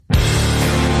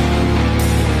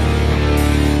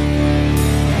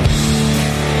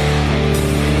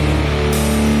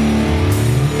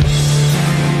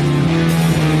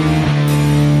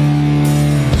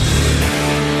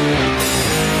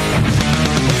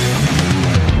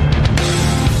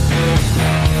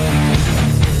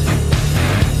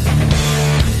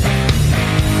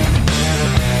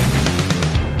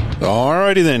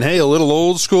Alrighty then. Hey, a little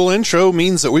old school intro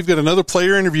means that we've got another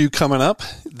player interview coming up.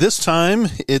 This time,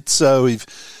 we've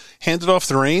handed off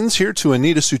the reins here to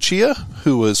Anita Suchia,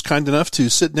 who was kind enough to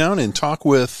sit down and talk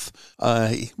with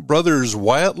brothers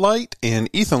Wyatt Light and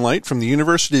Ethan Light from the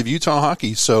University of Utah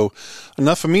Hockey. So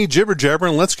enough of me jibber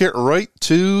jabbering. Let's get right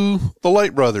to the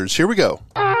Light brothers. Here we go.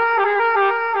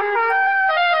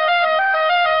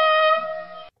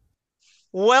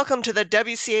 Welcome to the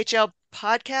Wchl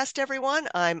Podcast, everyone.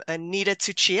 I'm Anita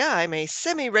Tsuchiya. I'm a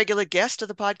semi-regular guest of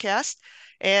the podcast,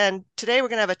 and today we're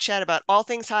going to have a chat about all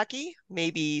things hockey,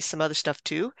 maybe some other stuff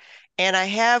too. And I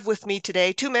have with me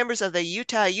today two members of the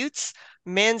Utah Utes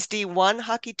men's D1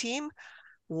 hockey team,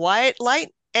 Wyatt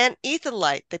Light and Ethan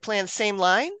Light. They play on the same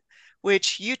line,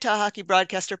 which Utah hockey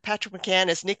broadcaster Patrick McCann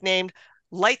has nicknamed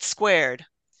Light Squared.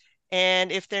 And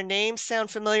if their names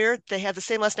sound familiar, they have the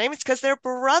same last name. It's because they're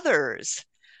brothers.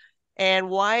 And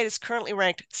Wyatt is currently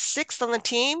ranked 6th on the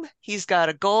team. He's got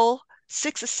a goal,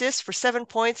 6 assists for 7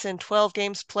 points in 12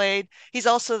 games played. He's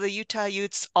also the Utah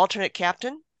Utes alternate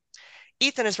captain.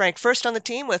 Ethan is ranked 1st on the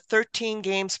team with 13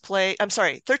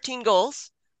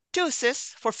 goals, 2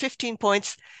 assists for 15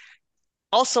 points,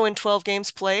 also in 12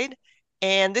 games played.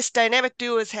 And this dynamic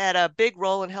duo has had a big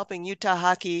role in helping Utah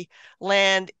hockey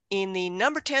land in the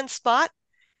number 10 spot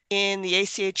in the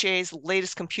ACHA's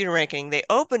latest computer ranking. They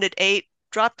opened at 8,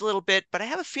 dropped a little bit, but I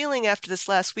have a feeling after this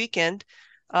last weekend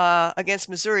against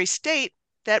Missouri State,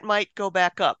 that might go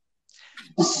back up.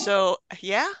 So,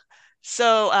 yeah.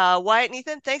 So, Wyatt and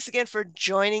Ethan, thanks again for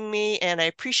joining me, and I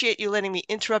appreciate you letting me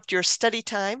interrupt your study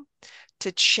time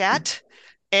to chat.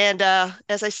 And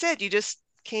as I said, you just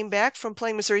came back from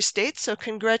playing Missouri State, so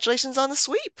congratulations on the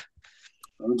sweep.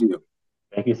 Thank you.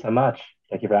 Thank you so much.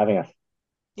 Thank you for having us.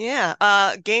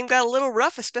 Yeah, game got a little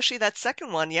rough, especially that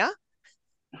second one, yeah?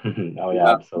 Oh, yeah,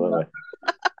 absolutely.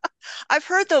 I've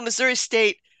heard, though, Missouri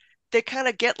State, they kind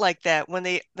of get like that when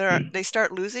they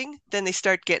start losing, then they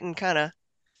start getting kind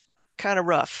of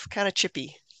rough, kind of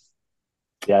chippy.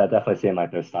 Yeah, it definitely seemed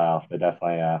like their style. They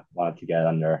definitely wanted to get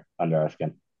under our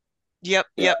skin. Yep.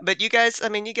 But you guys, there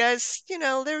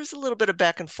was a little bit of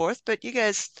back and forth, but you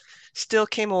guys still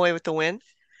came away with the win.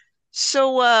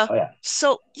 So, Oh,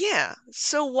 yeah.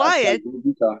 So Wyatt, Hashtag beat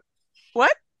Utah.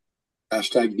 What?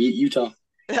 Hashtag beat Utah.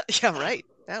 Yeah, right.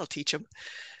 That'll teach them.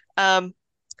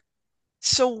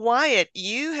 So Wyatt,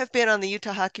 you have been on the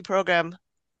Utah hockey program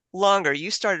longer.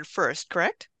 You started first,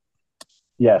 correct?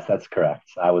 Yes, that's correct.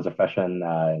 I was a freshman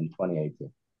in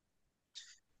 2018.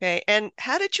 Okay. And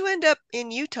how did you end up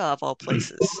in Utah of all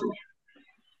places?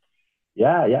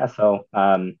 Yeah. So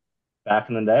back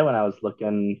in the day when I was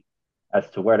looking as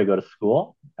to where to go to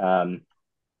school, I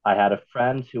had a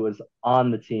friend who was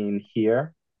on the team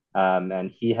here,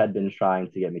 and he had been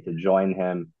trying to get me to join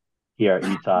him here at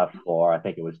Utah for, I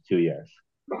think it was 2 years.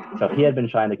 So he had been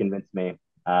trying to convince me.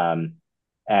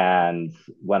 And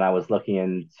when I was looking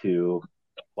into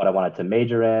what I wanted to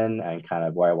major in and kind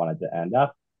of where I wanted to end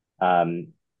up,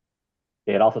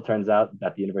 it also turns out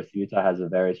that the University of Utah has a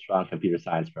very strong computer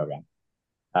science program.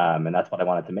 And that's what I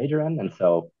wanted to major in. And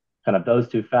so kind of those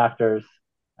two factors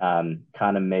kind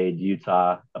of made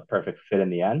Utah a perfect fit in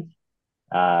the end.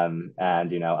 And,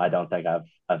 I don't think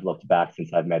I've looked back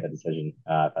since I've made that decision.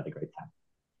 I've had a great time.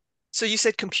 So you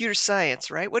said computer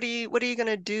science, right? What are you going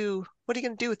to do? What are you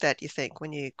going to do with that, you think,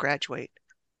 when you graduate?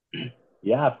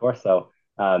 Yeah, of course. So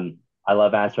I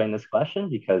love answering this question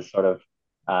because sort of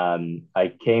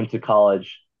I came to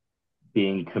college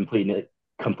being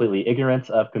completely ignorant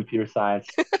of computer science.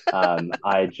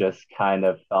 I just kind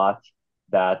of thought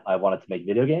that I wanted to make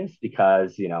video games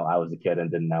because, I was a kid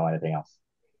and didn't know anything else.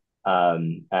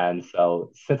 And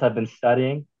so since I've been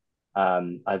studying,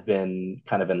 I've been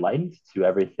kind of enlightened to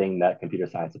everything that computer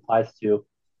science applies to.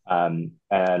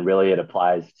 And really it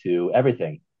applies to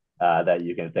everything that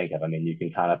you can think of. I mean, you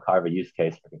can kind of carve a use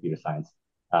case for computer science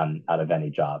out of any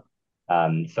job.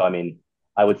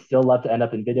 I would still love to end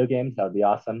up in video games. That would be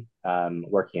awesome.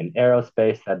 Working in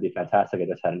aerospace, that'd be fantastic. I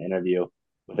just had an interview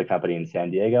with a company in San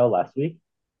Diego last week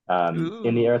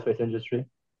in the aerospace industry.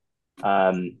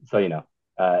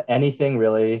 Anything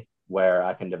really where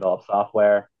I can develop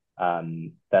software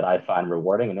that I find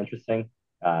rewarding and interesting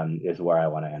is where I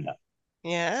want to end up.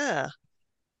 Yeah.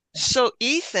 So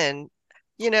Ethan,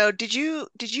 did you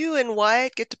and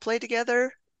Wyatt get to play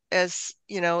together as,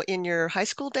 in your high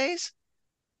school days?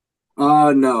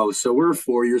 No. So we're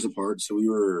 4 years apart. So we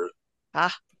were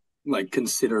Ah, like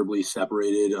considerably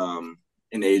separated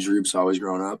in age groups always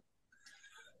growing up.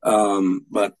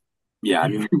 But yeah, I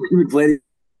mean we played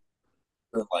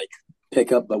like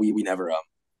pickup, but we never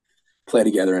play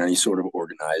together in any sort of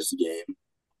organized game.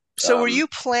 so were you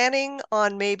planning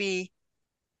on maybe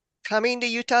coming to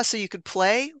Utah so you could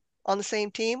play on the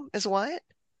same team as Wyatt?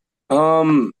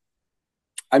 Um,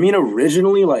 I mean,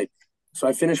 originally, like, so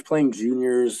I finished playing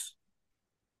juniors,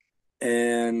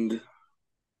 and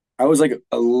I was like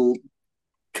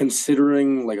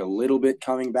considering like a little bit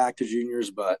coming back to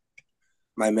juniors, but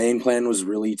my main plan was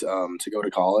really to go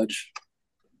to college.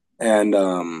 And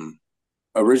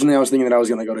originally, I was thinking that I was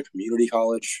going to go to community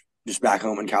college just back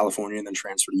home in California and then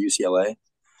transfer to UCLA.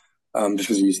 Just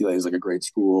because UCLA is like a great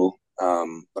school,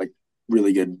 like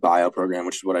really good bio program,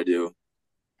 which is what I do.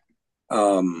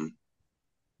 Um,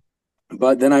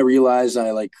 but then I realized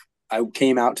I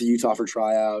came out to Utah for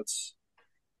tryouts,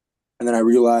 and then I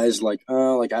realized like I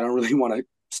don't really want to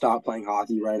stop playing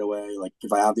hockey right away. Like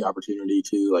if I have the opportunity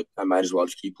to, like I might as well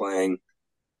just keep playing.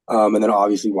 And then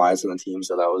obviously Wyatt's on the team,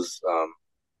 so that was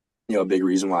a big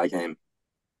reason why I came.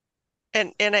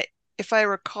 If I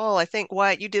recall, I think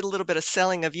Wyatt, you did a little bit of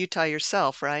selling of Utah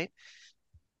yourself, right?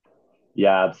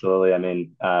 Yeah, absolutely. I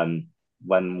mean,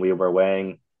 when we were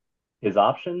weighing his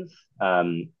options,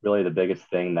 really the biggest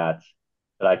thing that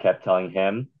I kept telling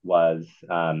him was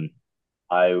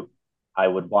I I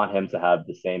would want him to have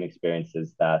the same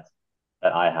experiences that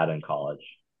I had in college.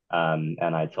 And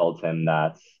I told him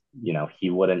that, he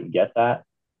wouldn't get that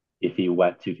if he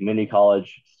went to community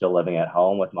college, still living at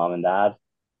home with mom and dad,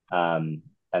 um,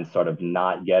 and sort of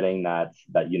not getting that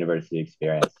university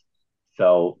experience.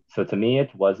 So to me,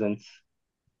 it wasn't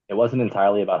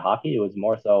entirely about hockey. It was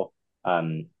more so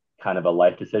um, kind of a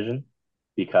life decision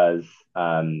because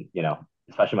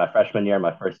especially my freshman year,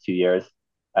 my first 2 years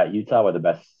at Utah were the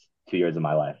best 2 years of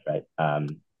my life, right?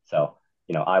 So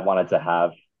I wanted to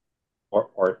have,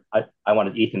 or I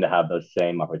wanted Ethan to have those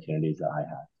same opportunities that I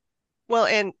had.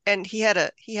 Well, and he had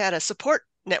a support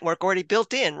network already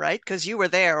built in, right? Because you were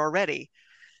there already.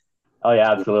 Oh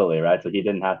yeah, absolutely, right. So he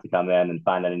didn't have to come in and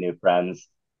find any new friends,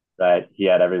 right? He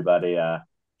had everybody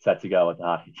set to go with the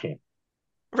hockey team.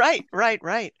 Right, right,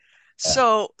 right.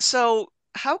 Yeah. So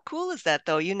how cool is that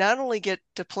though? You not only get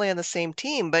to play on the same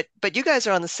team, but you guys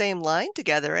are on the same line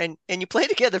together and you play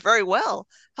together very well.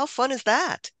 How fun is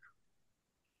that?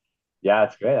 Yeah,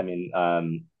 it's great. I mean,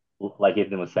 like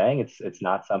Ethan was saying, it's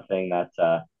not something that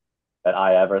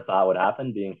I ever thought would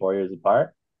happen, being 4 years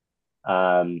apart.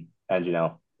 And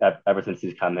ever since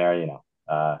he's come there,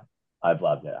 I've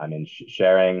loved it. I mean,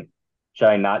 sharing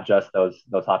not just those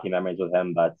hockey memories with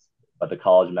him, but the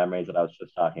college memories that I was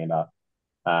just talking about.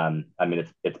 I mean,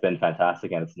 it's been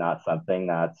fantastic, and it's not something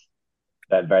that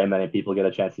very many people get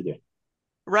a chance to do.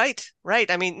 Right, right.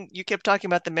 I mean, you kept talking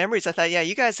about the memories. I thought, yeah,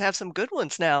 you guys have some good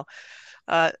ones now.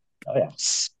 Uh, Oh yeah.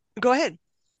 s- Go ahead.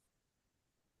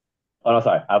 Oh no,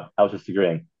 sorry. I was just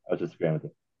agreeing. I was just agreeing with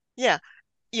you. Yeah.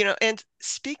 And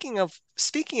speaking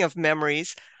of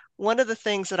memories, one of the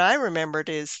things that I remembered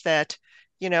is that,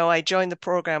 I joined the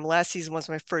program last season was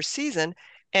my first season,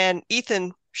 and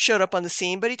Ethan showed up on the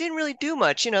scene, but he didn't really do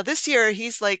much. This year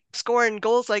he's like scoring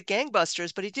goals like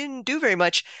gangbusters, but he didn't do very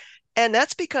much. And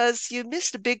that's because you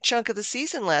missed a big chunk of the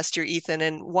season last year, Ethan.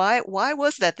 And why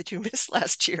was that you missed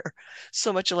last year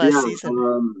so much of last Yeah.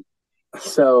 season?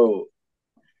 So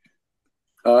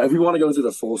if you want to go into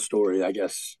the full story, I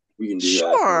guess we can do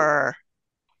that. But Sure.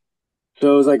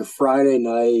 so it was like a Friday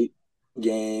night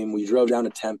game. We drove down to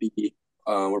Tempe.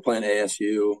 We're playing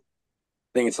ASU.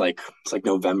 I think it's like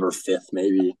November 5th,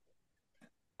 maybe.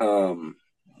 Um,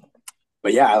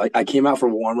 but yeah, I came out for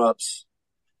warm ups,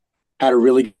 had a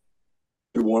really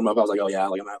good warm up. I was like, oh yeah,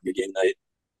 like I'm having a good game night.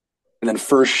 And then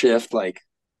first shift, like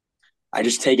I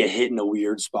just take a hit in a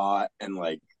weird spot, and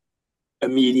like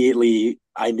immediately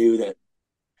I knew that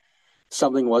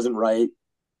something wasn't right.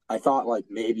 I thought like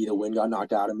maybe the wind got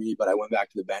knocked out of me, but I went back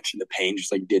to the bench and the pain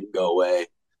just like didn't go away.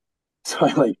 So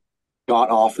I like got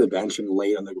off the bench and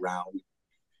laid on the ground.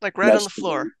 Like right on the Next,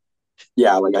 floor.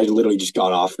 yeah, like I literally just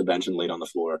got off the bench and laid on the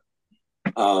floor.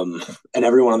 And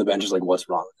everyone on the bench is like, "What's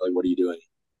wrong? Like, what are you doing?"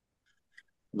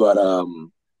 But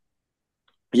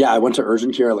yeah, I went to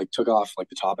urgent care. Like, took off like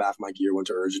the top half of my gear. Went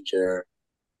to urgent care.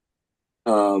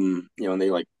 And they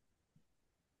like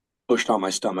pushed on my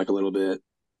stomach a little bit.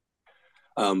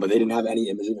 But they didn't have any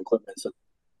imaging equipment, so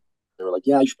they were like,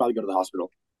 "Yeah, you should probably go to the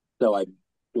hospital." So I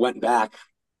went back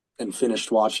and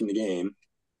finished watching the game.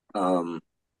 Um,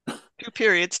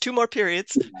 Two more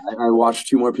periods. I watched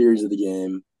two more periods of the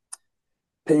game.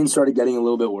 Pain started getting a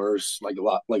little bit worse, like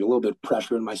a little bit of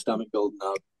pressure in my stomach building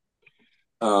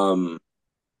up. Um,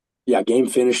 yeah, game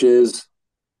finishes.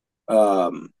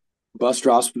 Um, Bus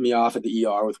drops me off at the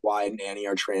ER with Wyatt and Annie,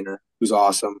 our trainer, who's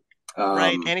awesome.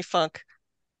 Right. Um, Annie Funk.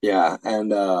 yeah,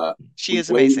 and She we is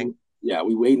wait. amazing. Yeah,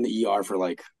 we wait in the ER for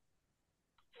like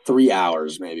 3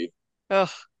 hours, maybe.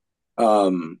 Oh,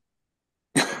 Um,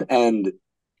 And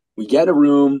we get a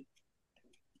room.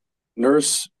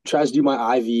 Nurse tries to do my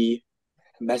IV,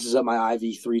 messes up my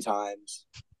IV 3 times.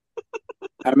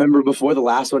 I remember before the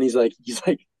last one, he's like,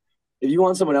 if you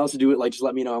want someone else to do it, like just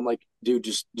let me know. I'm like, dude,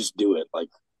 just do it. Like,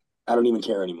 I don't even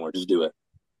care anymore. Just do it.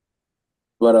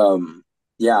 But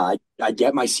yeah, I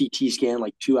get my CT scan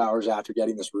like 2 hours after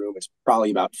getting this room. It's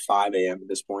probably about 5 a.m. at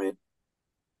this point.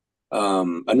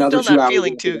 Another Still two not hours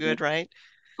feeling after too that. good, right?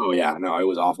 Oh yeah, no, it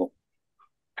was awful.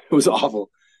 It was awful.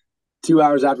 2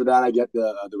 hours after that, I get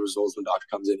the results. The doctor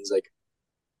comes in. He's like,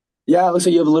 "Yeah, it looks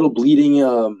like you have a little bleeding,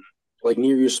 like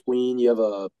near your spleen. You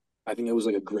have I think it was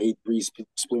like a grade 3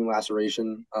 spleen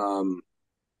laceration.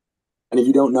 And if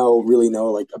you don't really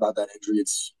know like about that injury,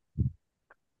 it's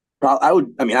I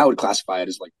would classify it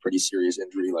as like pretty serious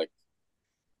injury. Like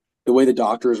the way the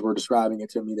doctors were describing it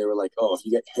to me, they were like, "Oh, if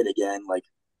you get hit again, like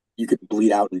you could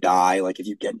bleed out and die. Like if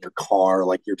you get in your car,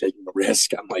 like you're taking a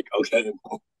risk." I'm like, okay,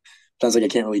 well, sounds like I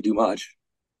can't really do much.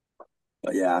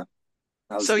 But yeah,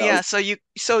 So that yeah, was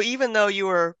so even though you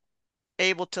were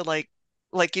able to like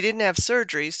you didn't have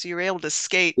surgery, so you were able to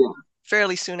skate yeah,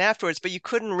 fairly soon afterwards, but you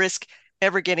couldn't risk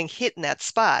ever getting hit in that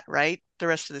spot, right? The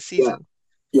rest of the yeah, season.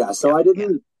 yeah. So Yeah, I yeah.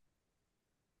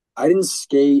 didn't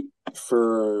skate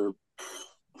for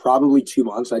probably 2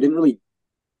 months. I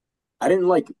didn't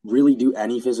like really do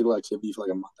any physical activity for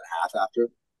like a month and a half after.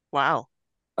 Wow.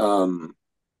 Um,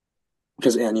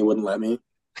 because Annie wouldn't let me.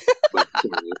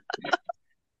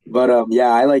 But yeah,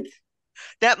 I like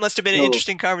That must have been an so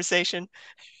interesting conversation.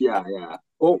 yeah, yeah.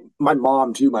 Well, my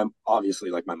mom too. My obviously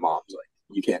like my mom's like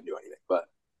you can't do anything, but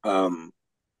um,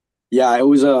 yeah, it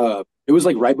was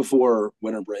like right before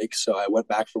winter break, so I went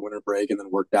back for winter break and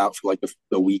then worked out for like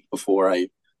the week before I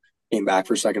came back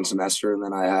for second semester, and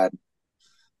then I had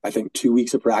I think 2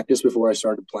 weeks of practice before I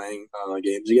started playing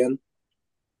games again.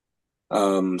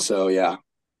 So yeah,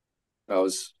 that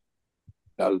was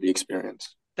that was the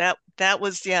experience. That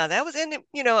was yeah, that was and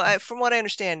from what I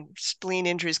understand, spleen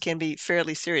injuries can be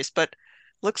fairly serious, but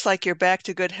looks like you're back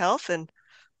to good health and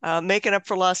making up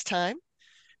for lost time.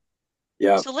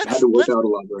 Yeah, So I had to work let's out a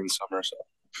lot during summer, so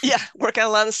yeah, work out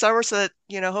a lot in the summer so that,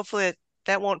 hopefully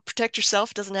that won't protect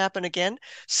yourself, doesn't happen again.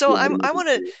 So yeah, I I didn't want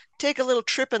to take a little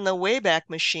trip in the Wayback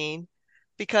Machine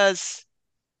because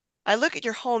I look at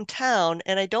your hometown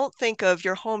and I don't think of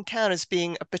your hometown as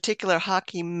being a particular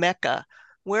hockey mecca.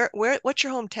 What's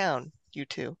your hometown, you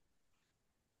two?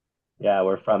 Yeah,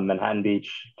 we're from Manhattan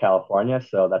Beach, California,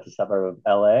 so that's a suburb of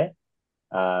LA.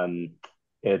 Um,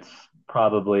 it's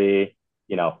probably,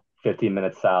 15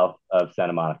 minutes south of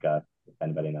Santa Monica, if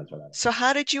anybody knows where that is. So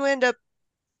how did you end up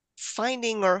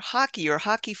finding or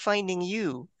hockey finding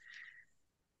you?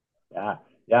 Yeah,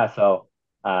 yeah. So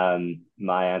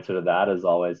my answer to that is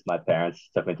always my parents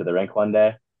took me to the rink one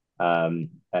day, and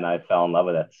I fell in love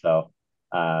with it. So,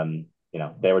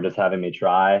 they were just having me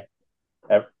try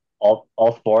ev-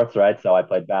 all sports, right? So I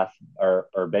played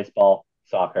or baseball,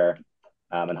 soccer,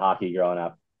 and hockey growing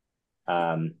up.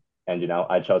 Um, and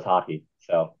I chose hockey.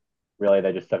 So really,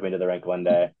 they just took me to the rink one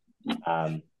day,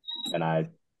 um, and I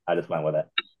just went with it.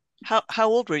 How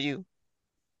old were you?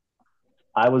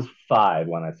 I was 5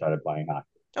 when I started playing hockey.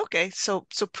 Okay, so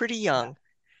pretty Yeah, young.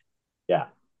 yeah,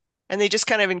 And they just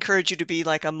kind of encourage you to be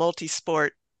like a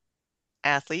multi-sport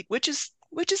athlete, which is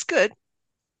good.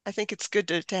 I think it's good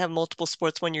to have multiple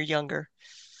sports when you're younger.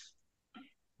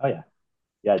 oh yeah,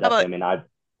 yeah, How definitely. about, I mean,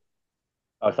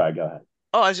 oh, sorry, go ahead.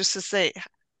 oh, I was just to say,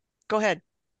 go ahead.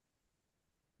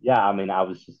 Yeah, I mean, I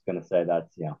was just gonna say that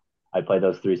I played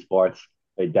those 3 sports.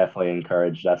 They definitely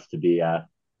encouraged us to be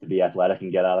athletic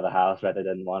and get out of the house, right? They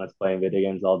didn't want us playing video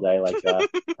games all day like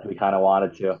we kind of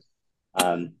wanted to.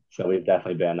 So we've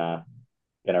definitely been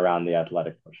around the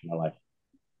athletic portion of life.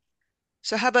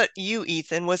 So how about you,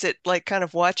 Ethan? Was it like kind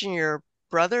of watching your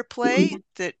brother play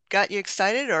that got you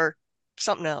excited or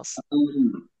something else?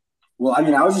 well, I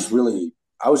mean, I was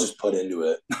just put into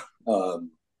it. Um,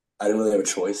 I didn't really have a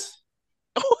choice.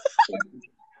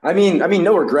 I mean,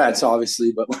 no regrets,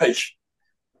 obviously, but like,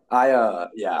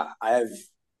 yeah,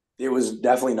 it was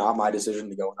definitely not my decision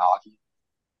to go into hockey.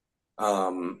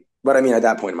 But I mean, at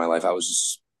that point in my life, I was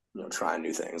just, trying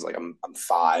new things. Like, I'm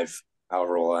 5,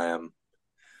 however old I am.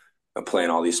 I'm playing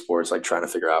all these sports, like, trying to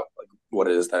figure out, like, what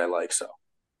it is that I like. So,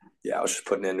 yeah, I was just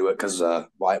putting into it because,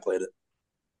 Wyatt played it.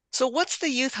 So what's the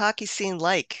youth hockey scene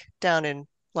like down in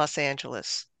Los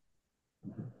Angeles?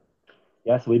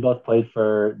 Yeah, so we both played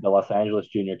for the Los Angeles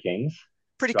Junior Kings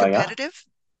Pretty growing up. competitive?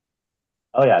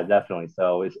 Oh yeah, definitely.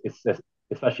 So it's just,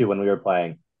 especially when we were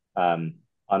playing um,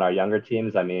 on our younger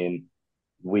teams. I mean,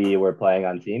 we were playing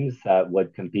on teams that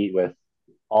would compete with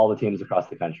all the teams across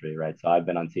the country, right? So I've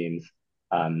been on teams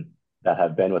um, that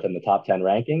have been within the top 10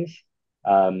 rankings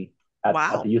um, at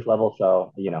Wow. the youth level.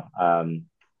 So,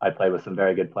 I played with some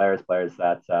very good players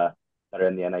that are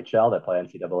in the NHL that play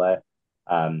NCAA.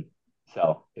 Um,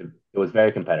 so it was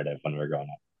very competitive when we were growing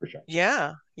up, for sure.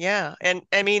 Yeah. Yeah. And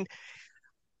I mean,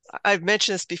 I've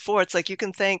mentioned this before. It's like you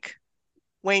can thank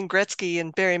Wayne Gretzky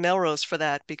and Barry Melrose for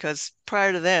that because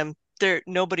prior to them,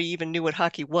 nobody even knew what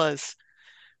hockey was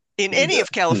in any Mm-hmm.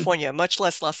 of California, much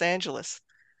less Los Angeles.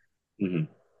 Mm-hmm.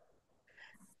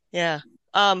 Yeah.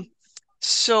 Um,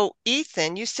 so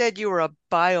Ethan, you said you were a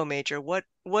bio major. What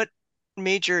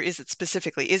major is it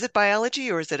specifically? Is it biology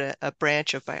or is it a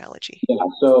branch of biology? Yeah,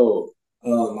 so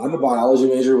I'm a biology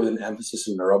major with an emphasis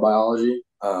in neurobiology.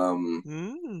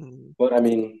 Mm. But I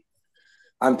mean,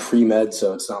 I'm pre-med,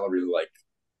 so it's not really like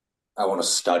I want to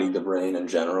study the brain in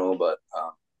general, but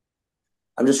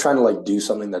I'm just trying to like do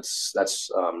something that's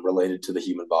related to the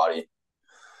human body.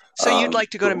 So you'd like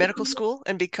to go to So, medical school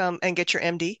and get your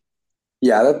MD?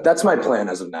 yeah, that's my plan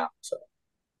as of now. So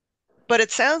But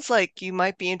it sounds like you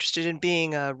might be interested in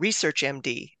being a research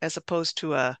MD as opposed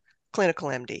to a clinical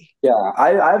MD. yeah,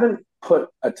 I haven't put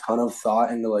a ton of thought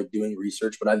into like doing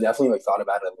research, but I've definitely like thought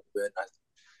about it a little bit.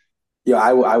 Yeah,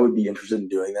 I would be interested in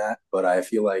doing that, but I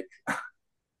feel like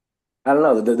I don't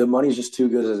know, the money's just too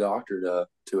good as a doctor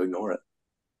to ignore it.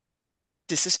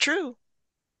 This is true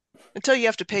until you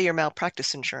have to pay your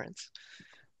malpractice insurance.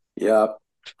 Yeah,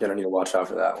 gonna need to watch out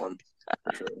for that one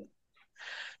for sure.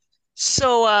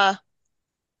 So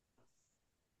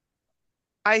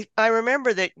I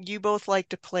remember that you both like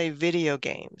to play video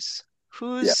games.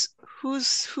 Yeah. Who's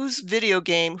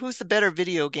the better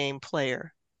video game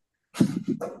player?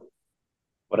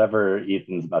 Whatever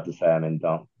Ethan's about to say, I mean,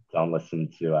 don't listen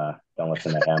to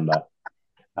him. But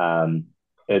um,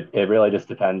 it really just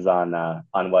depends on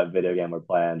what video game we're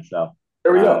playing. So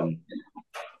There we go. um,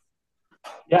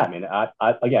 yeah, I mean,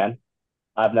 again,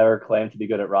 I've never claimed to be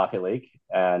good at Rocket League,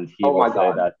 and Oh my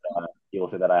God. he will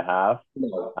say that I have.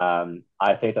 No.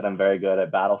 I think that I'm very good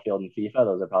at Battlefield and FIFA.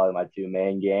 Those are probably my two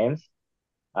main games.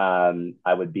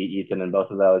 I would beat Ethan in both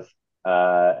of those,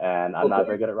 and I'm not Okay.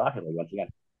 very good at Rocket League once again.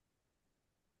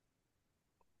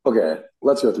 Okay,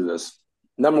 let's go through this.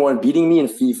 Number one, beating me in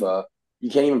FIFA. You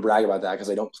can't even brag about that because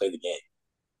I don't play the game.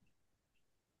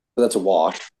 So that's a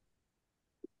wash.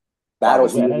 Well, I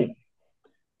would win Battlefield, anyway.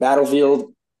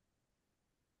 Battlefield,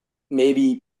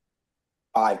 maybe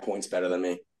 5 points better than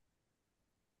me.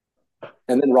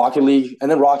 And then Rocket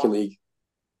League.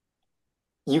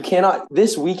 You cannot.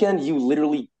 This weekend, you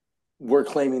literally were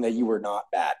claiming that you were not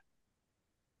bad.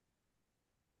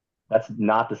 That's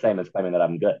not the same as claiming that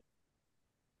I'm good.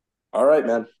 All right,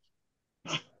 man.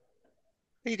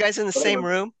 Are you guys in the same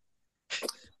Whatever. room?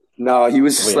 No, he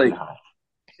was just We are like not.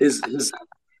 his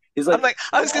He's like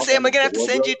I was gonna lock say, on am I his gonna have to door,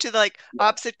 send bro. you to like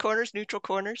opposite corners, neutral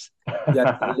corners?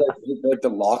 Yeah, he's like the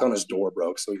lock on his door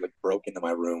broke, so he like broke into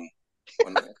my room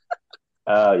one night.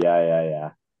 Oh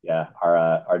yeah.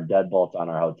 Our deadbolt on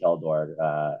our hotel door.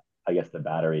 I guess the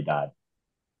battery died,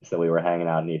 so we were hanging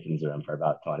out in Ethan's room for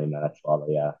about 20 minutes while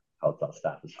the hotel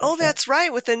staff was Oh, fixing it. that's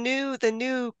right. With the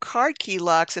new card key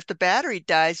locks, if the battery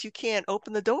dies, you can't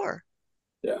open the door.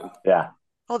 Yeah. Yeah,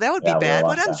 Oh, that would be yeah, we were bad. What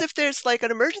locked happens out. if there's like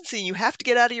an emergency and you have to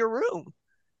get out of your room?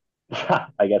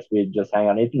 I guess we'd just hang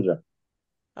out in Ethan's room.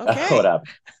 What Okay. happened?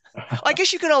 Well, I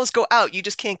guess you can always go out. You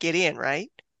just can't get in,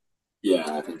 right? Yeah,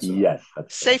 I think so. Yes,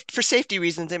 that's Safe correct. for safety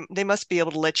reasons, they must be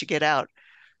able to let you get out.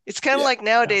 It's kind of Yeah. like Yeah.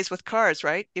 nowadays with cars,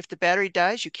 right? If the battery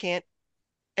dies, you can't,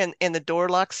 and the door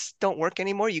locks don't work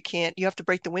anymore, you have to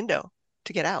break the window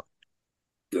to get out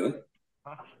Good.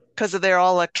 because of they're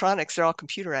all electronics, they're all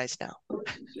computerized now.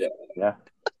 Yeah. Yeah.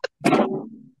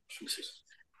 Jesus.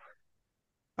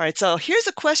 All right, so here's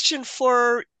a question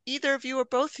for either of you or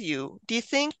both of you. Do you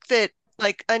think that,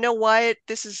 like, I know Wyatt,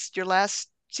 this is your last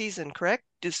season, correct?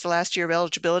 This is the last year of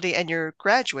eligibility and you're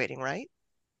graduating, right?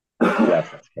 Yes,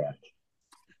 that's correct.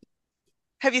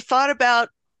 Have you thought about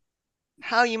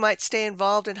how you might stay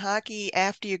involved in hockey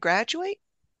after you graduate?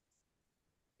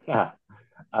 Yeah.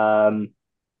 Um,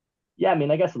 yeah, I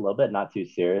mean, I guess a little bit, not too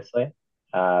seriously.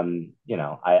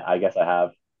 I guess I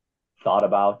have thought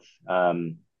about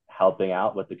helping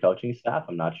out with the coaching staff.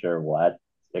 I'm not sure what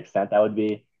extent that would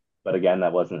be, but again,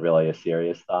 that wasn't really a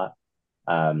serious thought.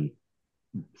 Um,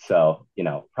 so,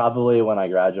 probably when I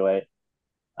graduate,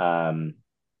 um,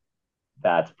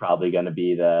 that's probably going to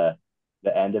be the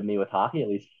end of me with hockey. At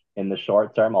least in the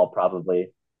short term, I'll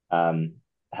probably um,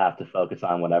 have to focus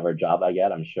on whatever job I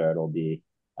get. I'm sure it'll be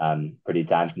pretty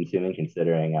time consuming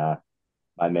considering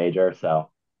my major.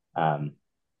 So um,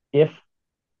 if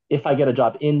if I get a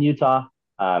job in Utah,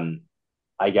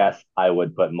 I guess I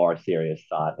would put more serious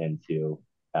thought into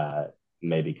uh,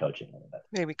 maybe coaching a little bit.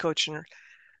 Maybe coaching her.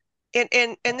 And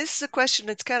this is a question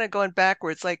that's kind of going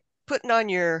backwards, like putting on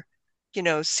your,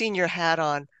 senior hat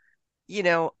on.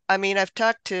 I mean, I've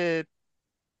talked to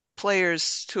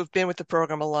players who have been with the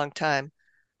program a long time,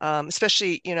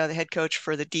 especially, the head coach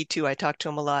for the D2. I talked to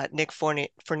him a lot, Nick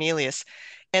Fornelius,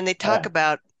 and they talk Yeah.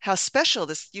 about how special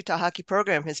this Utah hockey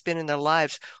program has been in their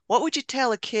lives. What would you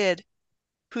tell a kid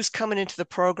who's coming into the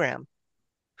program,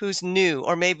 who's new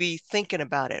or maybe thinking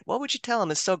about it? What would you tell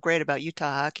them is so great about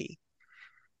Utah hockey?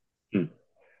 Hmm.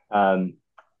 Um,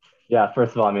 yeah,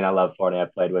 first of all, I mean, I love Forney. I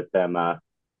played with him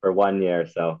for 1 year,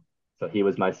 so he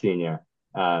was my senior.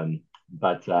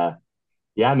 But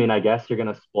yeah, I mean, I guess you're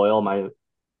gonna spoil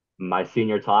my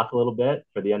senior talk a little bit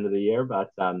for the end of the year,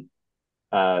 but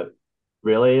uh,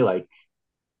 really, like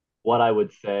what I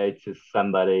would say to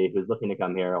somebody who's looking to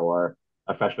come here or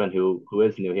a freshman who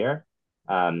is new here,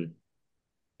 um,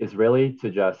 is really to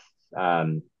just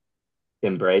um,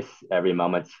 embrace every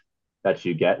moment that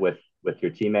you get with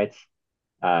your teammates,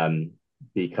 um,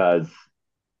 because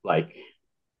like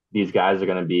these guys are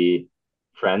going to be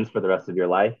friends for the rest of your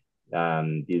life.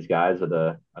 These guys are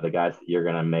the guys that you're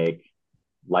going to make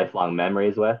lifelong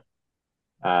memories with.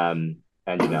 And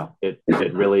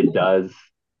it really does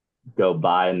go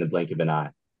by in the blink of an eye.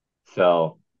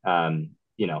 So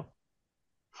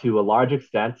to a large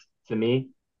extent, to me,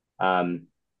 um,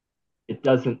 it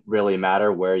doesn't really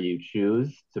matter where you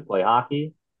choose to play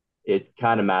hockey. It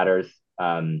kind of matters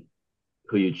who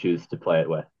you choose to play it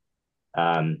with.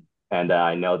 And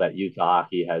I know that Utah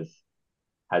hockey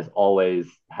has always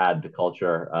had the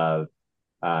culture of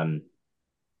um,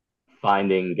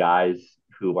 finding guys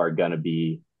who are going to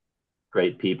be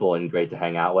great people and great to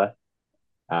hang out with.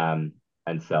 Um,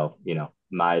 and so,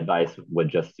 my advice would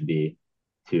just to be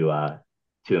to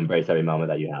embrace every moment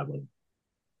that you have with them.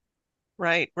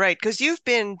 Right, right. Because you've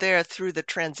been there through the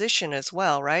transition as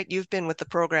well, right? You've been with the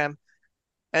program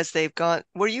as they've gone.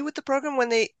 Were you with the program when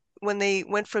they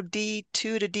went from D2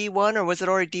 to D1, or was it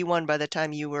already D1 by the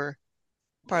time you were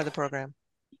part of the program?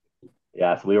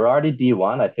 Yeah, so we were already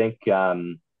D1. I think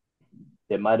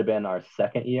it might have been our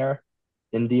second year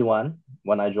in D1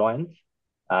 when I joined.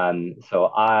 So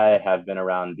I have been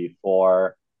around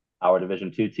before our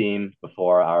Division 2 team,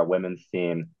 before our women's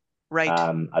team. Right.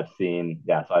 I've seen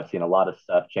a lot of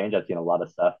stuff change. I've seen a lot of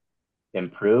stuff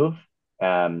improve.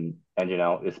 And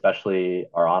especially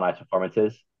our on ice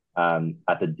performances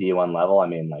at the D1 level. I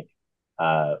mean, like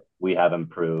we have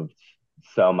improved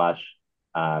so much.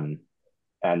 Um,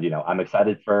 and I'm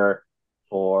excited for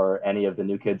any of the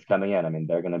new kids coming in. I mean,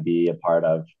 they're going to be a part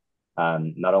of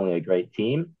not only a great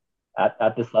team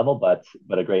at this level, but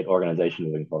a great organization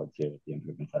moving forward too with the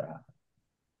improvements that are happening.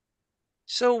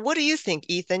 So what do you think,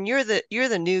 Ethan? You're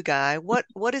the new guy. What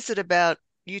is it about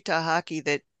Utah hockey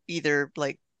that either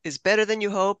like is better than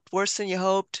you hoped, worse than you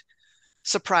hoped,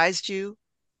 surprised you?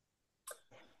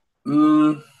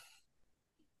 Mm,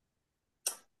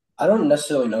 I don't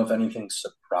necessarily know if anything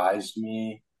surprised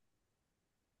me.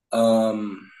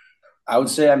 Um, I would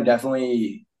say I'm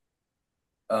definitely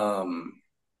um,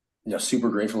 super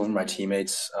grateful for my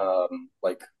teammates.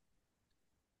 Like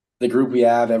the group we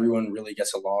have, everyone really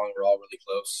gets along. We're all really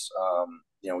close.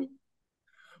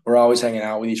 We're always hanging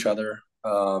out with each other.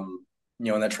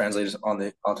 And that translates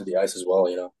onto the ice as well.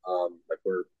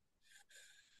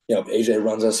 Like AJ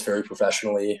runs us very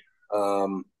professionally.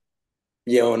 And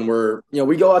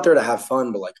we go out there to have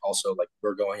fun, but like also like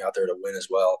we're going out there to win as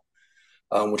well,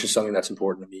 which is something that's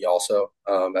important to me also,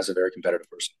 as a very competitive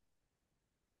person.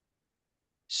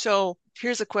 So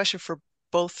here's a question for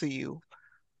both of you.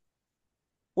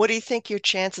 What do you think your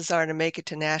chances are to make it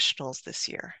to nationals this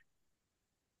year?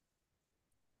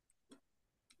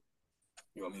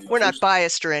 You want me to go We're not first?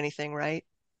 biased or anything, right?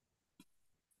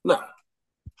 No.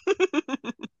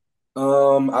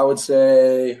 I would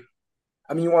say,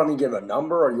 I mean, you want me to give a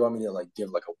number or you want me to like give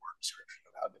like a word description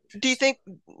of how good the Do you chances think,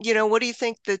 what do you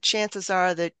think the chances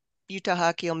are that Utah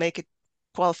hockey will make it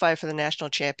qualify for the national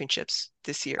championships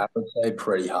this are? I year? would say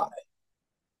pretty high.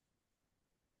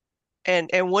 And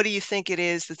what do you think it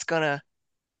is that's going to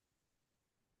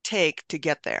take to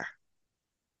get there?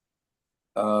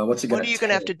 What's it What are gonna you going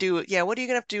to have take? to do? Yeah, what are you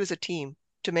going to have to do as a team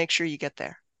to make sure you get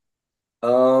there?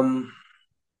 Um,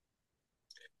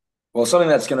 well, something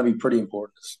that's gonna be pretty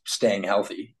important is staying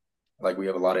healthy. Like we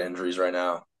have a lot of injuries right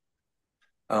now.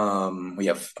 We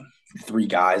have three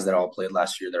guys that all played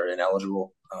last year that are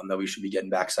ineligible, that we should be getting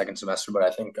back second semester. But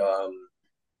I think, I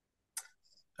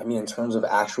mean, in terms of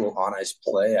actual on ice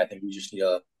play, I think we just need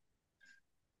to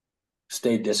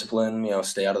stay disciplined,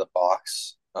 stay out of the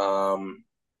box.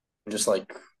 Just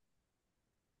like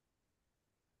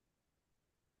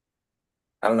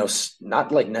I don't know,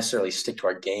 not like necessarily stick to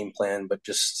our game plan, but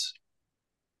just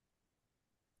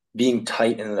being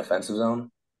tight in the defensive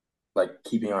zone, like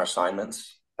keeping our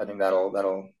assignments. I think that'll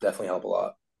definitely help a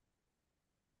lot.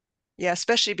 Yeah,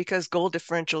 especially because goal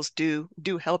differentials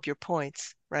do help your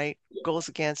points, right? Goals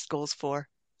against, goals for.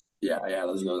 Yeah,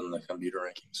 those go in the computer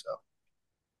rankings. So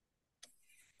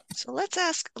So let's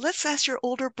ask your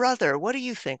older brother. What do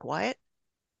you think, Wyatt?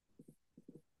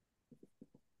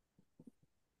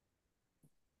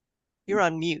 You're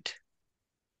on mute.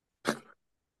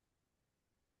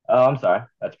 Oh, I'm sorry.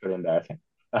 That's pretty embarrassing.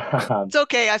 It's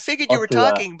okay. I figured you Well, were to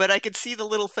talking, but I could see the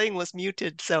little thing was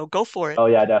muted, so go for it. Oh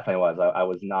yeah, I definitely was. I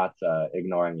was not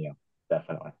ignoring you.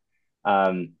 Definitely.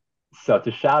 Um, so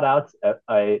to shout out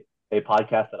a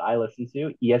podcast that I listen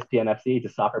to, ESPN FC, it's a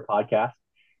soccer podcast.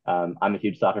 I'm a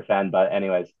huge soccer fan, but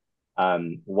anyways,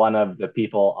 one of the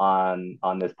people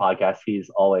on this podcast, he's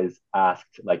always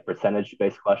asked like percentage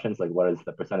based questions, like what is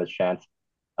the percentage chance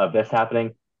of this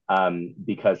happening?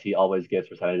 Because he always gives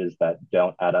percentages that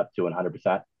don't add up to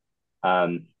 100%.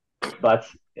 Um, but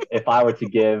if I were to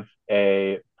give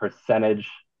a percentage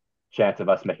chance of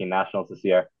us making nationals this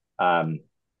year, um,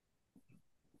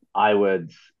 I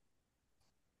would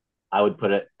I would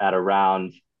put it at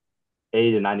around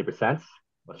 80 to 90%.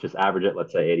 Let's just average it.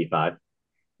 Let's say 85,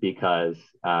 because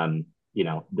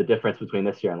the difference between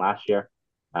this year and last year,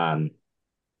 um,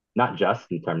 not just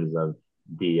in terms of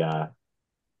the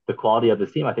quality of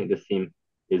this team. I think this team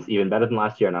is even better than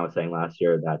last year, and I was saying last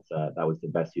year that that was the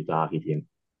best Utah hockey team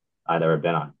I've ever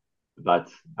been on. But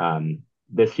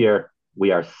this year,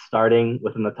 we are starting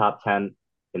within the top 10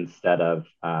 instead of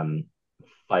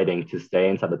fighting to stay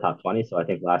inside the top 20. So I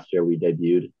think last year we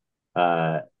debuted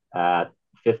at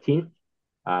 15th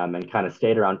and kind of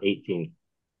stayed around 18th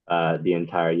the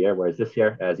entire year. Whereas this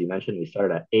year, as you mentioned, we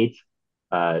started at 8th,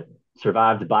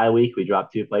 survived bye week. We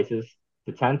dropped 2 places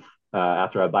to 10th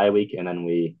after a bye week, and then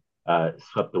we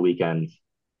swept the weekend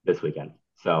this weekend.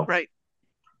 So Right.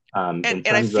 in And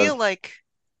I terms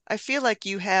of, feel like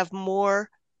you have more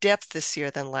depth this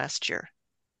year than last year.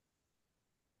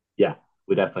 yeah,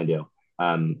 we definitely do.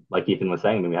 Like Ethan was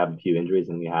saying, I mean, we have a few injuries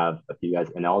and we have a few guys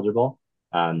ineligible,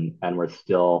 and we're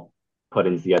still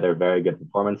putting together very good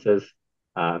performances,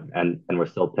 and we're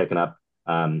still picking up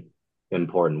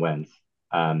important wins.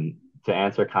 To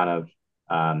answer kind of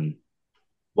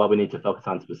what we need to focus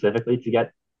on specifically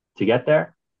to get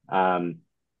there, um,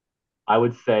 I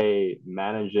would say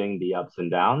managing the ups and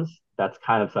downs. That's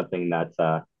kind of something that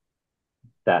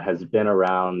has been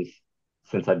around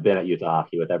since I've been at Utah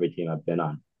Hockey with every team I've been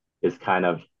on. Is kind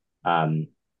of um,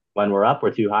 when we're up,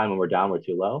 we're too high, and when we're down, we're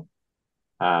too low,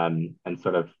 and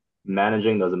sort of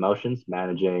managing those emotions,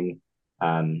 managing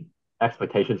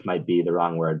expectations might be the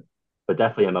wrong word, but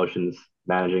definitely emotions,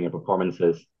 managing your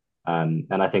performances. And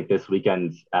I think this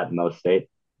weekend at Mo State,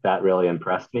 that really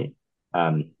impressed me,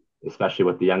 especially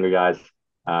with the younger guys.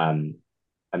 Um,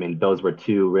 I mean, those were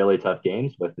 2 really tough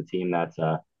games with the team that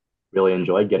really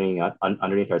enjoyed getting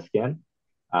underneath our skin.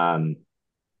 Um,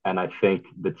 and I think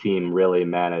the team really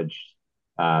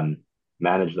um,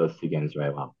 managed those 2 games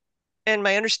very well. And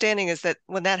my understanding is that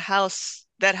when that house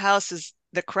is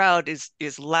the crowd is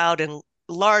loud and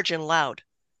large and loud.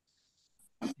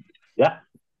 Yeah,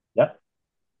 yep,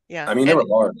 Yeah. I mean, they And were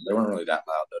large. They weren't really that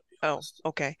loud, though, to be oh, honest.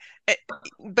 okay. Eh,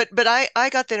 but I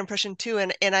got that impression too,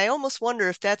 and I almost wonder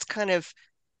if that's kind of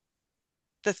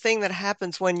the thing that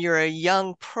happens when you're a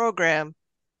young program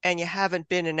and you haven't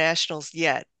been in nationals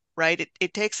yet, right?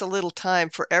 It takes a little time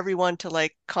for everyone to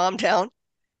like calm down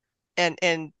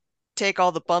and take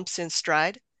all the bumps in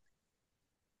stride.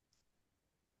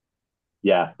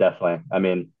 yeah, definitely. I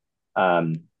mean,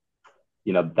 um,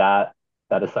 that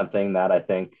is something that I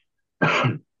think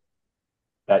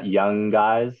that young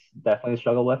guys definitely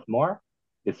struggle with more.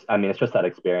 I mean, it's just that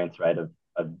experience, right,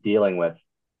 of dealing with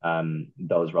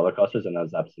those roller coasters and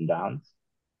those ups and downs.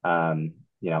 And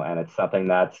it's something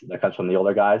that comes from the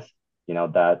older guys.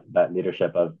 That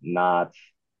leadership of not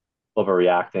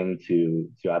overreacting to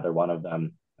either one of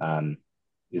them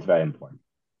is very important.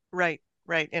 Right,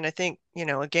 right. And I think,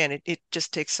 again, it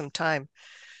just takes some time.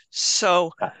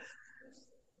 So Yeah.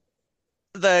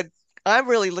 the I'm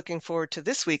really looking forward to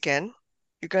this weekend.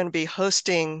 You're going to be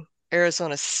hosting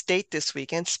Arizona State this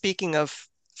weekend. Speaking of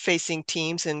facing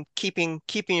teams and keeping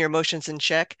your emotions in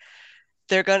check,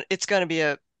 it's going to be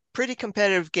a pretty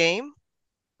competitive game.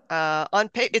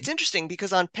 It's interesting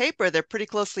because on paper they're pretty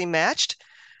closely matched,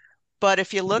 but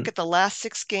if you look Mhm. at the last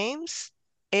 6 games,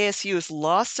 ASU has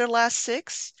lost their last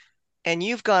 6, and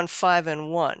you've gone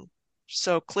 5-1.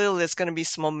 So clearly there's going to be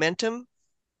some momentum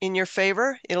in your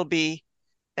favor. It'll be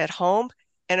at home.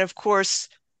 And of course,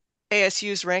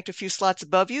 ASU's ranked a few slots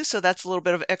above you, so that's a little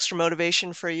bit of extra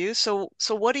motivation for you. So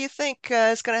what do you think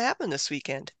is going to happen this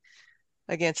weekend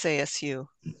against ASU?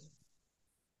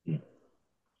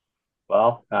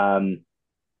 Well, I'm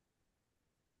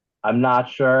not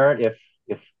sure if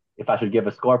I should give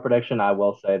a score prediction. I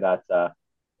will say that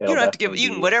You it'll don't have to give definitely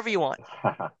you can be. whatever you want.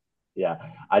 Yeah,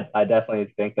 I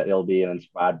definitely think that it'll be an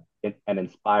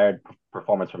inspired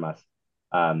performance from us.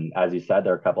 As you said,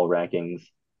 there are a couple rankings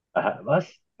ahead of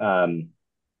us, and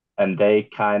they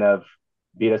kind of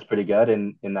beat us pretty good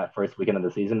in that first weekend of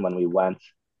the season when we went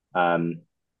um,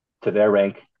 to their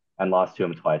rink and lost to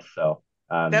them twice. So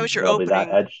That was your there'll be that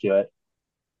opening. edge to it.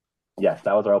 Yes,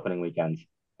 that was our opening weekend.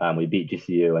 We beat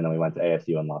GCU and then we went to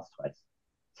ASU and lost twice.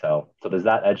 So there's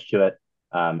that edge to it,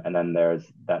 and then there's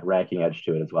that ranking edge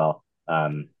to it as well.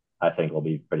 I think we'll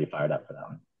be pretty fired up for that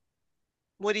one.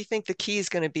 What do you think the key is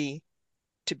going to be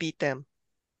to beat them?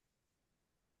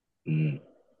 Mm.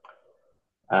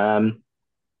 Um,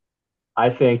 I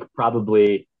think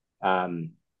probably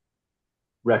um,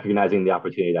 recognizing the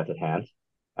opportunity that's at hand,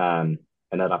 um,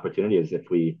 and that opportunity is if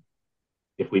we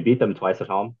beat them twice at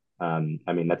home.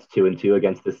 I mean that's 2-2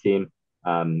 against this team,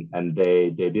 and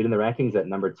they debuted in the rankings at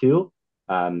number two,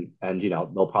 and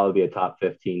they'll probably be a top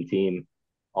 15 team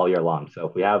all year long. So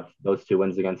if we have those two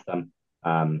wins against them,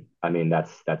 I mean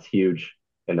that's huge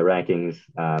in the rankings,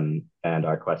 and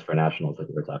our quest for nationals, like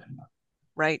we were talking about.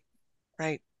 Right,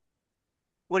 right.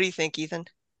 What do you think, Ethan?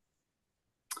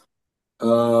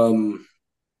 Um,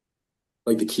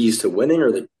 like the keys to winning,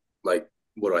 or like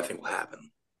what do I think will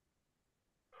happen?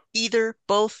 Either,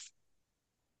 both?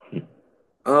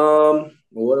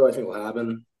 Well, what do I think will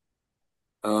happen?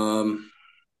 Um,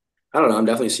 I don't know. I'm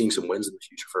definitely seeing some wins in the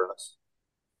future for us.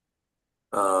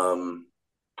 Um,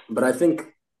 but I think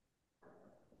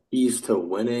keys to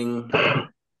winning,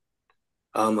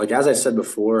 like as I said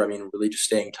before, I mean, really just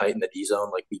staying tight in the D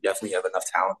zone. Like we definitely have enough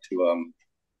talent to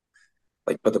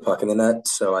like put the puck in the net.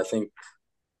 So I think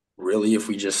really if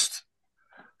we just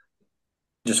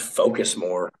focus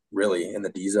more really in the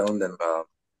D zone, then I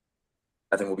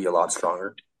think we'll be a lot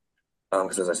stronger.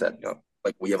 Because as I said,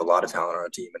 like we have a lot of talent on our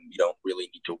team, and we don't really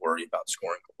need to worry about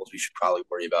scoring goals. We should probably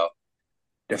worry about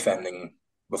defending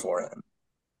beforehand.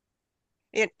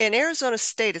 In Arizona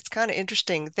State, it's kind of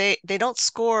interesting. They don't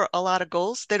score a lot of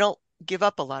goals. They don't give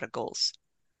up a lot of goals.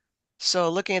 So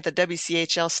looking at the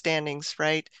WCHL standings,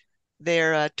 right?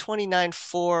 They're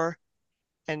 29-4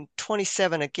 and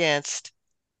 27 against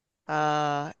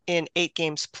in 8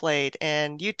 games played.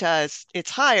 And Utah it's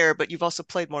higher, but you've also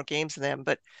played more games than them.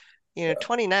 But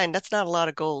 29, that's not a lot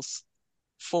of goals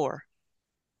for.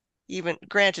 Even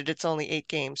granted, it's only 8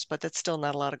 games, but that's still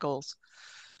not a lot of goals.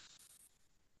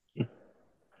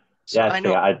 So Yeah, I interesting.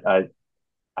 know I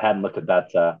hadn't looked at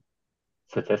that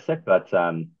statistic, but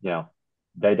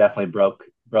they definitely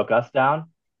broke us down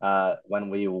when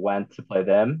we went to play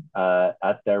them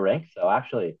at their rink. So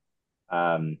actually,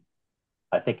 um,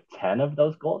 I think 10 of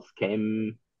those goals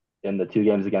came in the two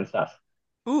games against us.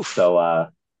 oof, So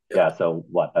Yeah, yeah, so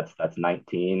what? That's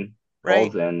 19 right?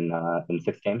 goals in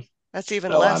 6 games. That's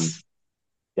even So less.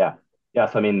 yeah, yeah.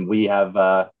 So I mean, we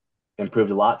have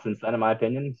improved a lot since then, in my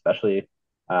opinion, especially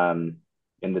um,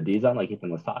 in the D zone, like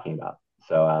Ethan was talking about.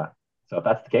 So if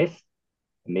that's the case,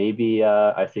 maybe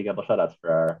I see a couple shutouts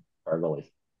for our goalies.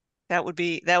 That would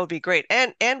be great.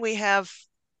 And we have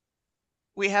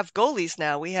goalies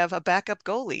now. We have a backup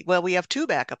goalie. Well, we have two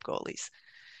backup goalies.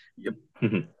 yep,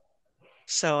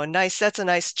 So that's a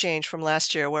nice change from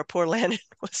last year where poor Landon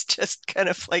was just kind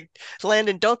of like,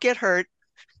 Landon, don't get hurt.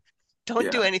 Don't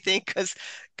do yeah, anything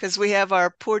because we have our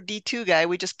poor D2 guy.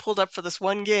 We just pulled up for this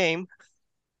one game.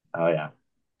 Oh yeah.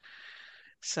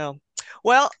 So,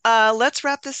 well, let's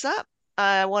wrap this up.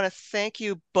 I want to thank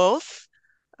you both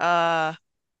uh,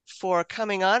 for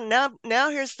coming on. Now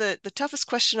here's the toughest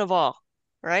question of all.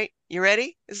 All right, you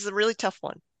ready? This is a really tough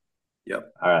one.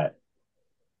 yep. All right.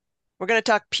 We're going to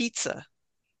talk pizza.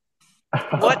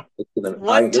 What I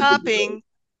what this would be great. topping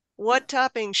what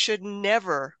topping should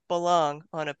never belong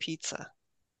on a pizza?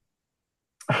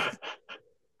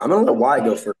 I'm gonna let Wyatt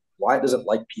go first. Wyatt doesn't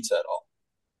like pizza at all.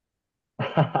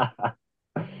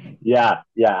 Yeah,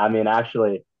 yeah. I mean,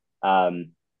 actually,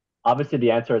 um, obviously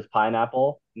the answer is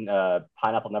pineapple.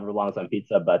 Pineapple never belongs on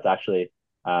pizza, but actually,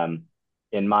 um,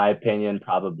 in my opinion,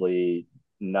 probably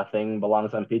nothing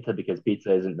belongs on pizza because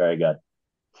pizza isn't very good.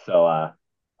 So I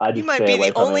You just might stay be the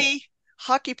away from it. only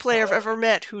hockey player I've ever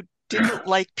met who didn't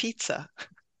like pizza.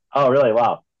 Oh, really?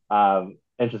 Wow.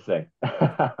 Interesting.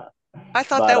 I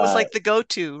thought But that was like the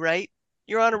go-to, right?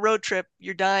 You're on a road trip,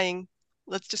 you're dying.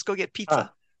 Let's just go get huh.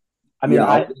 pizza. I mean, Yeah,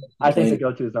 I I'll I think the complain.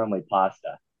 go-to is normally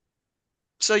pasta.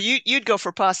 So you'd go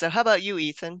for pasta. How about you,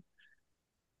 Ethan?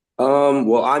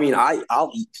 Well, I mean,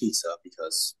 I'll eat pizza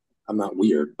because I'm not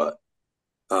weird, but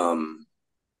um,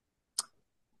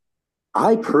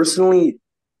 I personally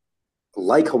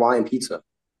like Hawaiian pizza.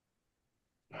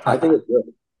 I think it's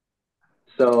good.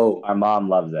 So Our mom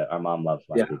loves it. Our mom loves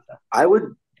my yeah, pizza.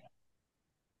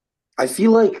 I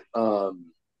feel like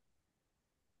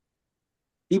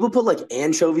people put like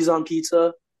anchovies on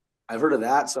pizza. I've heard of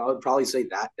that, so I would probably say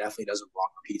that definitely doesn't belong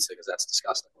on pizza because that's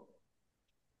disgusting.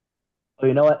 Oh,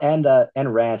 you know what?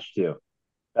 And ranch too.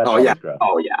 That's Oh yeah. always gross.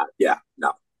 Oh yeah. Yeah.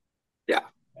 No. Yeah.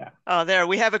 Yeah. Oh, there,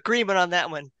 we have agreement on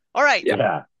that one. All right. Yeah.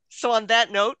 Yeah. So on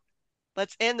that note,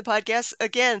 let's end the podcast.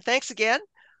 Again, thanks again.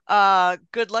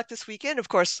 Good luck this weekend. Of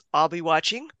course, I'll be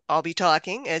watching. I'll be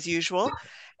talking as usual.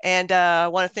 And I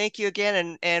want to thank you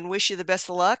again and wish you the best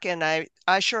of luck. And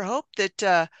I sure hope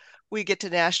that we get to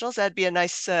nationals. That'd be a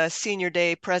nice senior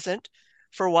day present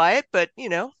for Wyatt, but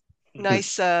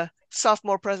nice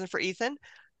sophomore present for Ethan.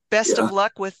 Best Yeah. of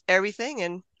luck with everything,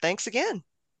 and thanks again.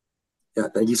 Yeah.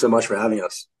 Thank you so much for having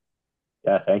us.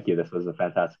 Yeah. Thank you. This was a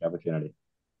fantastic opportunity.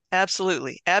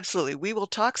 Absolutely. Absolutely. We will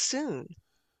talk soon.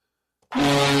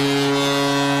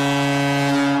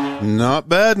 Not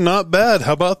bad, not bad.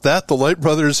 How about that? The Light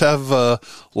brothers have a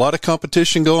lot of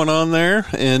competition going on there,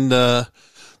 and they're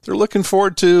looking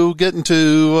forward to getting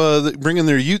to bringing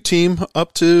their Ute team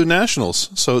up to nationals.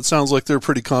 So it sounds like they're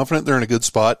pretty confident. They're in a good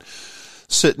spot,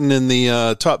 sitting in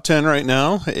the top 10 right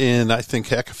now. And I think,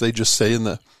 heck, if they just stay in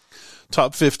the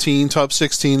top 15, top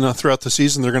 16 throughout the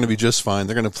season, they're going to be just fine.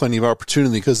 They're going to have plenty of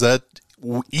opportunity because the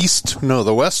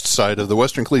west side of the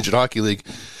Western Collegiate Hockey League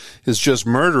is just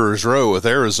murderer's row with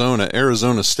Arizona,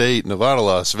 Arizona State, Nevada,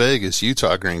 Las Vegas,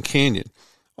 Utah, Grand Canyon.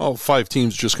 All 5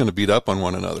 teams just going to beat up on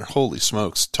one another. Holy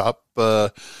smokes.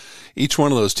 Each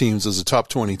one of those teams is a top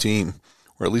 20 team,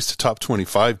 or at least a top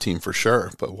 25 team for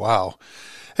sure. But wow.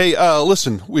 Hey,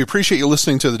 listen, we appreciate you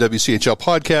listening to the WCHL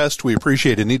podcast. We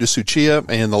appreciate Anita Tsuchiya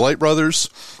and the Light brothers,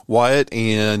 Wyatt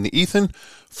and Ethan,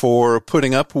 for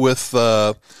putting up with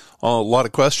a lot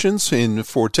of questions and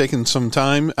for taking some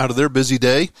time out of their busy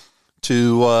day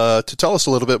to tell us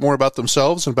a little bit more about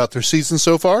themselves and about their season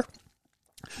so far.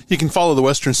 You can follow the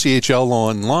Western CHL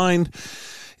online.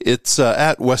 It's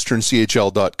at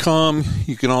westernchl.com.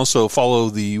 You can also follow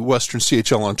the Western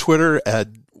CHL on Twitter at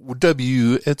Western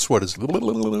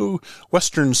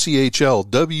CHL,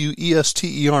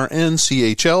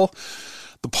 WESTERNCHL.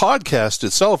 The podcast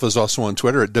itself is also on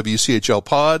Twitter at WCHL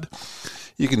Pod.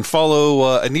 You can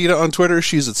follow Anita on Twitter.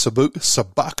 She's at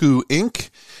Sabaku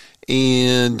Inc.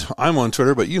 And I'm on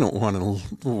Twitter, but you don't want to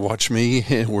watch me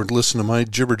or listen to my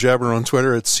jibber jabber on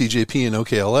Twitter. It's CJP and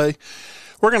OKLA.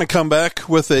 We're going to come back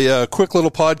with a quick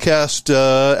little podcast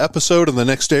episode in the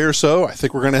next day or so. I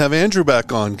think we're going to have Andrew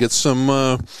back on, get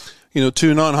some,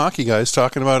 2 non-hockey guys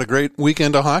talking about a great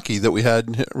weekend of hockey that we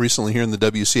had recently here in the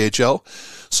WCHL.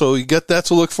 So you get that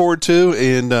to look forward to,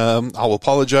 and I'll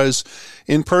apologize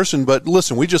in person. But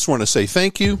listen, we just want to say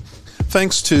thank you.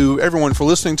 Thanks to everyone for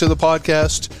listening to the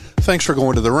podcast. Thanks for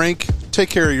going to the rink. Take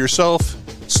care of yourself.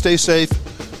 Stay safe.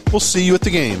 We'll see you at the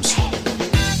games.